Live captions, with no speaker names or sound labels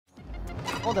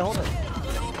Hold it, hold it.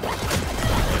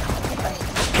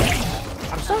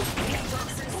 I'm sorry.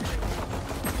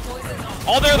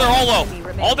 All there, they're all low.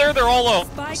 All there, they're all low.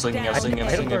 Slinging it, slinging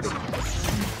it, slinging it.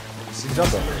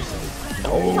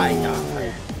 Oh my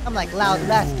god. I'm like loud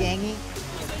left, gangy.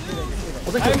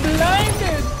 I'm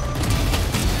blinded!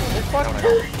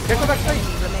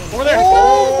 Over there.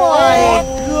 Oh my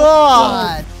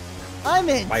god! I'm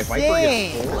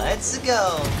insane! Let's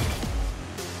go.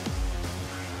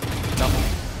 Come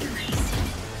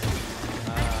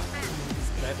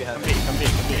be.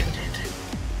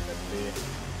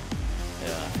 Yeah,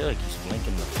 I feel like he's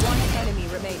blinking the. One enemy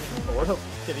remaining. Where the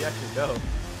did he actually go?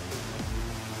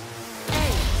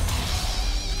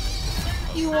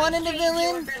 You wanted a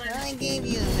villain? I gave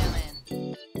you a villain.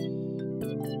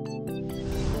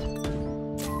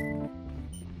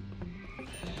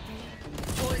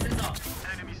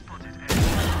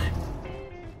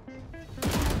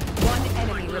 One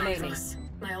enemy remaining.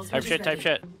 Type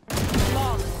shit.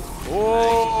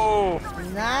 Oh!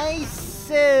 Nice!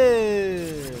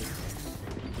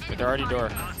 But they're already door.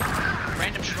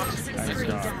 Random trucks.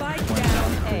 Spike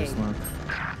down A.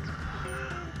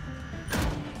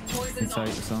 Inside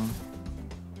the zone.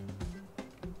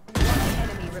 One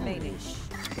enemy remaining.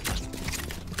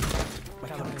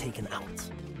 I'm taken out.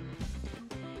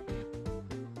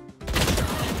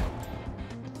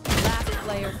 Last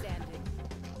player standing.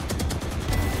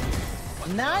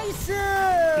 Nice!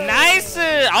 Nice!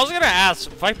 I was gonna ask,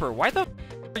 Viper, why the f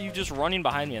are you just running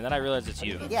behind me? And then I realized it's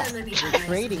you. Yeah, we're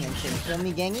trading and shit. Feel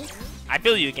me, gangy? I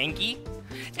feel you, Genki.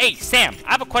 Hey, Sam,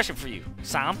 I have a question for you.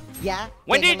 Sam? Yeah?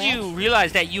 When did you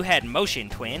realize that you had motion,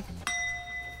 twin?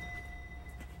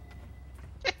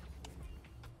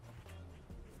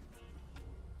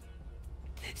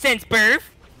 Since birth?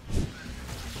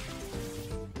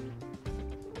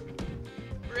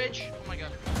 Bridge. Oh my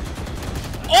god.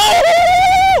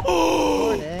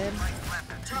 Oh! Jordan.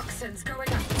 Toxins going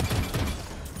up.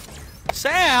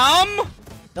 Sam!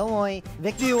 Don't worry.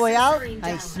 Victory Royale,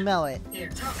 I smell it.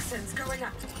 Toxins going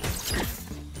up.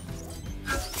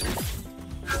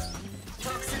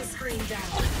 Toxin screen down.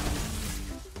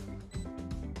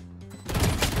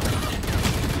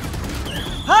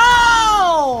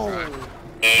 How?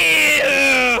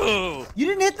 Ew! You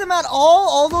didn't hit them at all?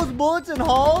 All those bullets in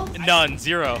halls? None.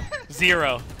 Zero.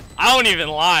 Zero. I won't even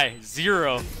lie.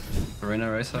 Zero. Right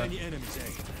now, right side.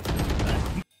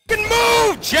 Fucking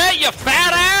move, Jet, you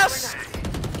fat ass!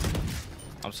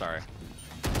 I'm sorry.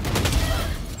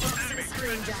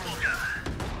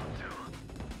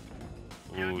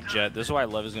 Ooh, Jet, this is why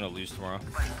Lev is gonna lose tomorrow.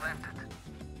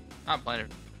 I'm playing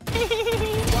it.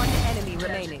 One enemy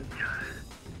remaining.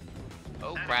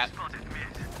 Oh crap.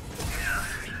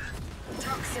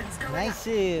 Toxins going Nice.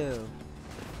 There's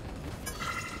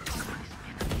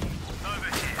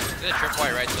a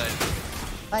tripwire right side.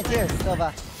 Right here,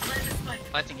 Silva.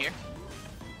 Planting here.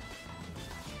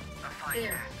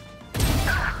 Here.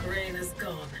 Rain is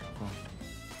gone.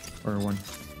 Or one.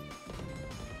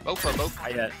 Both for both.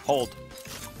 I got hold.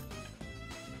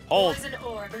 Hold. Poison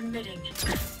orb emitting.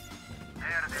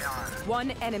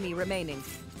 One enemy remaining.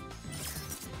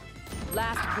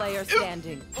 Last player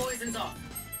standing. Poison's off.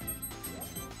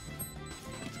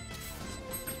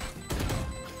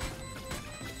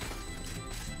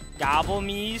 Gobble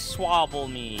me, swabble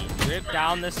me. Drip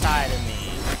down the side of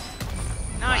me.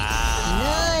 Nice.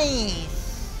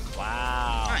 Nice.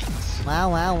 Wow. Nice.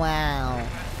 Wow.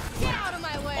 Get out of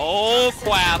my way. Oh,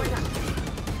 crap.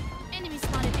 Enemy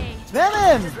spotted A.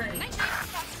 Spam him!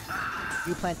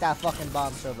 You plant that fucking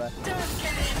bomb, Silva. Don't get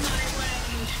in my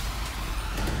way.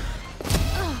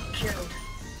 Killed.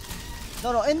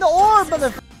 No, in the orb,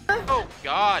 motherfucker! Oh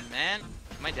god, man.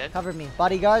 Am I dead? Cover me.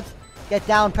 Bodyguards, get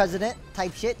down, President.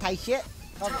 Type shit, tight shit.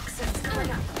 Toxins going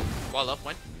up. Wall up,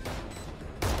 one.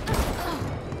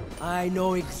 I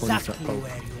know exactly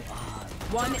where you are.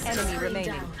 One enemy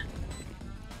remaining.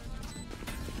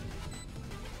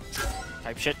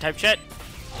 Type shit.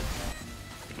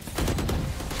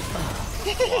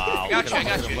 Wow.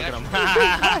 Got you. Look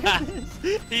at him.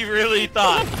 He really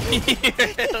thought.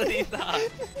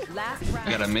 Last round. I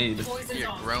got a maid.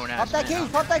 You're grown Pop ass that man.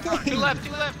 cage, pop that cage! Two left.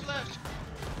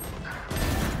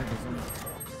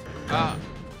 I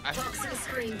Toxin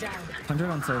screen down. 100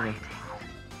 on Silva.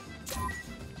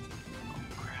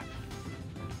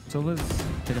 Silva's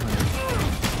hit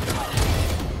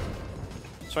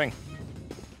 100. Swing.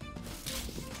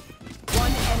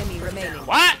 One enemy remaining.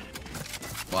 What?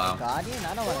 Wow. Guardian?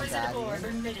 I don't want a Poison orb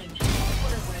Guardian. emitting.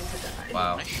 What a way to die.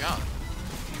 Wow. nice shot.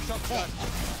 Hey,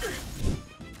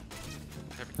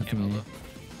 Nothing me.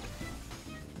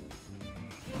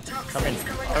 Come in. Toxins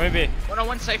going Come in, B.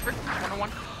 101 Cypher. 101.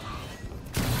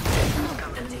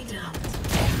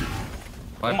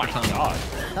 Oh my god.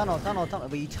 Tunnel.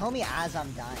 But you tell me as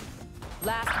I'm dying.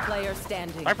 Last player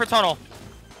standing. Viper tunnel.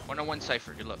 101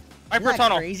 Cypher, good luck. Isn't Viper that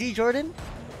tunnel. crazy, Jordan?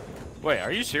 Wait,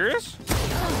 are you serious?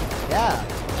 Yeah.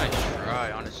 Nice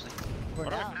try, honestly. We're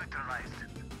down.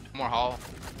 More hall.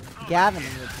 Gavin in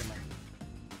with him.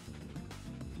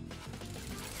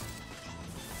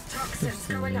 Toxins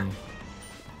going up.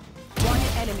 One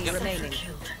enemy remaining.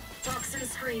 Toxin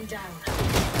screen down.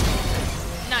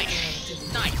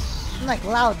 Nice. Nice. I'm like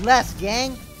loud less,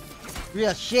 gang.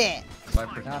 Real shit.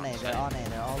 Viper. They're on A. They're on A.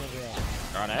 They're all over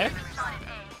A. They're on A?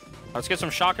 Let's get some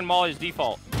shock and mollies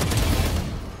default.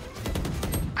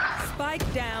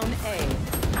 Spike down A.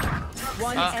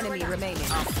 One enemy remaining.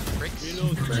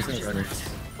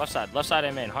 Left side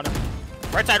A main,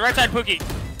 100. Right side, Pookie.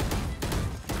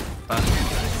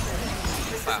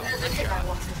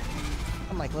 Wow.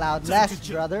 I'm like loud less,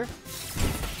 brother.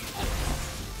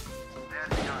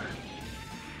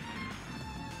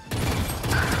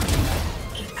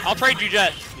 I'll trade you,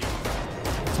 Jet.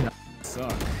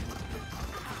 Suck.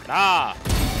 Ah.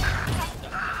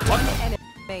 One enemy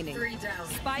remaining.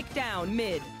 Spike down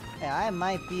mid. Hey, I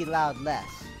might be loud less.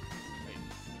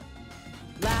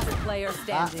 Last player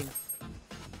standing.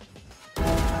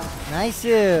 Nice.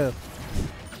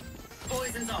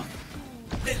 Poison's off.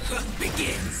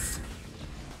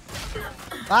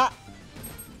 Ah.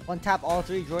 One tap all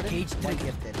three, Jordan. One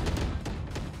gifted.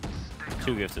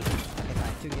 2 gifted. Okay,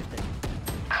 fine. 2 gifted.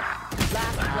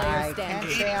 Last player I can't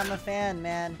standing. say I'm a fan,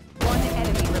 man. One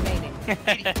enemy remaining.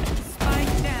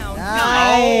 Spike down.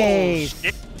 Nice.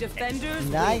 Defenders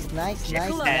Nice. win. Nice.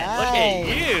 Look at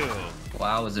you.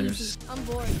 Wowzers. I'm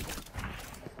bored.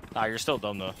 Nah, you're still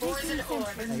dumb though. Poison orb.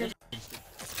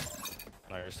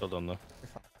 Nah, you're still dumb though.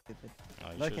 Stupid.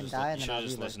 Nah, you Look should've and just, die you and then should've I'll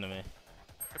just reload. listened to me.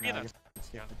 Could be No, there.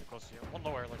 you're Yeah, stupid. close to you. One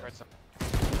lower, like right side.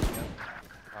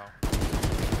 Oh.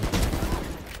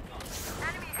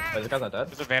 Wait, this guy's not dead.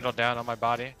 There's a vandal down on my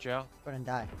body, Joe. Jordan,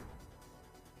 die.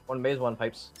 One maze, one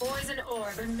pipes. Poison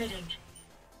orb emitting.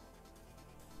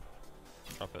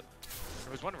 Drop it.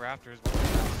 There was one rafters.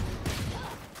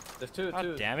 There's two.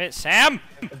 God damn it, Sam!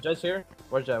 Jet's here.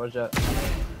 Where's Jet?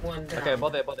 One down. Okay,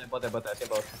 both there. I see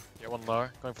both. Yeah, one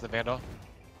lower. Going for the vandal.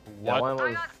 Yeah, What? one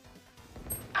was.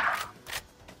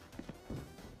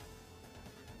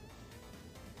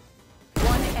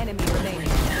 One enemy remaining.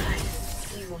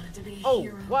 Oh,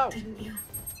 wow.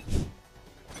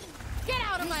 Get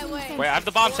out of my way. Wait, I have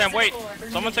the bomb, Sam. Wait.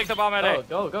 Someone take the bomb at A.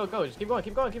 Go. Just keep going.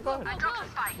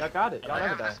 Y'all got it. Y'all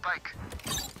never die.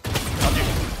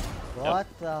 What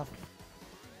the?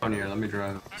 On here, let me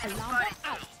drive. Alarm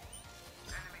out.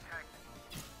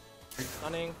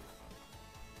 Stunning.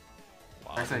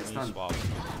 Wow, Backside really stun. swap.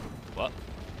 What?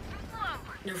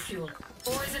 No fuel.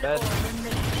 Poison Dead. orb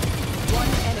emitting. One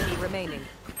enemy remaining.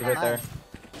 He's right there.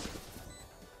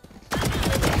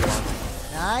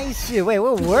 Nice. Wait,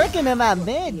 we're working him at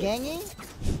mid, gangy.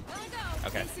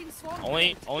 Okay.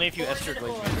 Only if you S your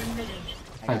glaive.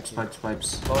 Pipes.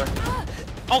 Lower.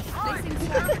 Oh!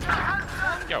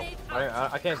 Yo.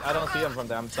 I can't. I don't see him from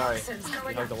there. I'm sorry.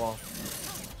 He hugged the wall.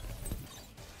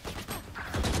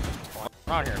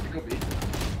 Around here.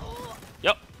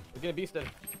 Yep. He's gonna beast it.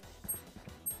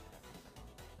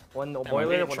 One Damn,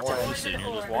 boiler, I'm one getting orange. tripped.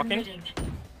 You're just walking?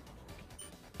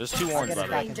 There's 2 orange, Get by it the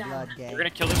back way. in blood, gang. You're gonna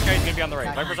kill this guy, he's gonna be on the right.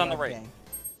 Back in Viper's on the blood, right. gang.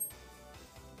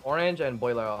 Orange and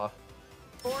boiler off.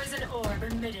 Poison orb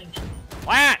emitting.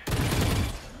 What?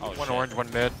 Oh, One shit. orange,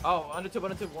 one mid. Oh, under two.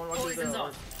 One, Poison's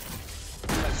off.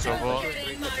 So cool.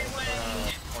 Getting my way.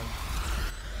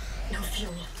 No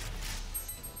fuel.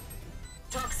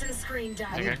 Toxin screen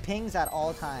down. I need pings at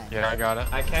all times. Yeah, I got it.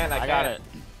 I can't. I got it.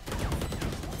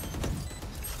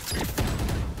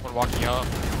 One walking up.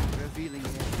 Revealing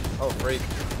it. Oh, freak.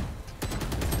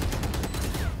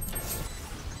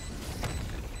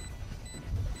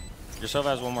 Your Sova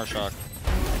has 1 more shock.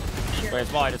 Wait,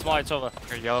 it's Molly, it's Sova.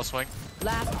 Here, yellow swing.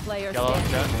 Last player Yellow,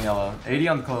 standing. Jet. Yellow. 80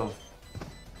 on the clove.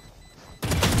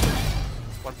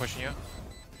 One pushing you.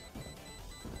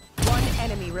 One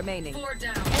enemy remaining. Four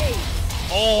down. Hey.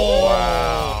 Oh!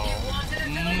 Wow.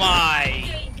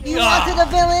 My You God. wanted a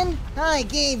villain? I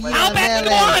gave you How a bad you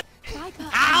villain. want it?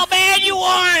 How bad you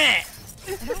want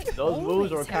it? Those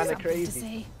moves were kind of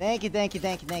crazy. Thank you. No,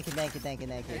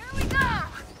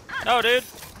 dude.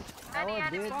 Oh,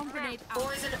 dude. Bomb grenade out.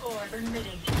 Poison orb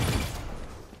emitting.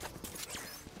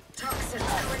 Toxin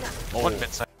going up. One mid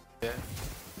side. Yeah.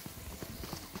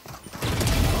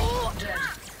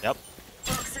 Yep.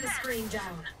 Toxin screen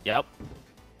down. Yep.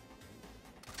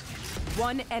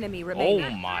 One enemy Oh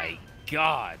remaining. my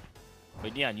God.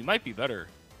 But yeah, you might be better.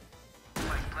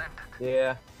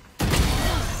 Yeah. Back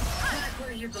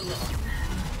where you belong.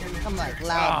 I'm like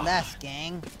loud less,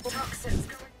 gang. Toxins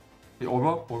going. The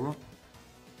Orbo.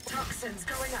 Toxins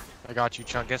going up. I got you,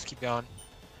 Chungus. Keep going.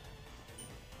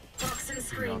 Toxin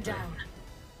screen down.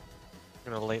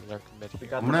 I'm gonna late lurk mid here.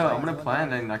 I'm gonna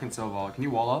plan and I can sell ball. Can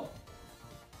you wall up?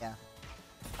 Yeah.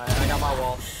 I got my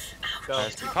wall. Go.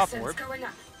 Nice. Keep pop Toxins orb going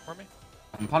up. for me.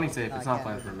 I'm punting safe. No, It's I not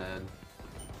can't. playing for mid.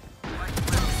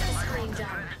 Toxin screen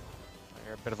down.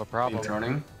 You're a bit of a Are you problem.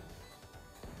 turning?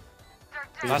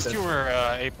 Last two were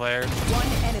A players. One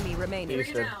enemy remaining. Beasted.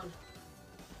 Three down.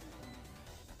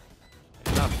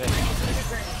 Not big.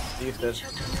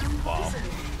 Beasted. Wow.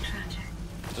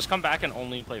 Just come back and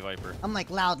only play Viper. I'm like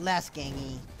loud less,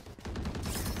 gangy.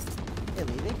 They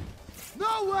leaving?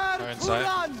 Nowhere No to insight.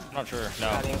 run! Not sure.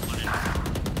 No.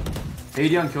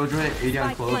 80 on Killjoy, 80 on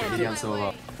Spike Clove, 80 on planted.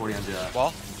 Sova, 40 on Jet.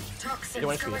 Wall. Toxins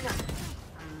Doing going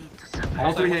up.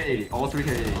 All 3 hit 80. All 3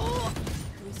 hit 80.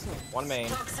 One main.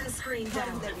 Toxin screen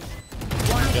down.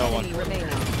 Yo, One one. enemy remaining.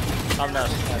 I'm not.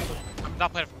 I'm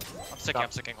not playing. I'm sticking.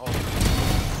 I'm sticking. Hold.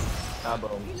 Ah,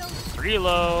 boom.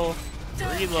 Reload.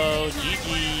 Reload.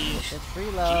 GG. It's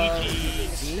freeload.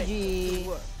 GG.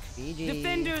 GG. GG.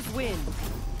 Defenders win.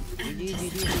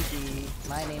 GG.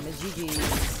 My name is GG.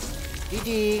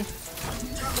 GG.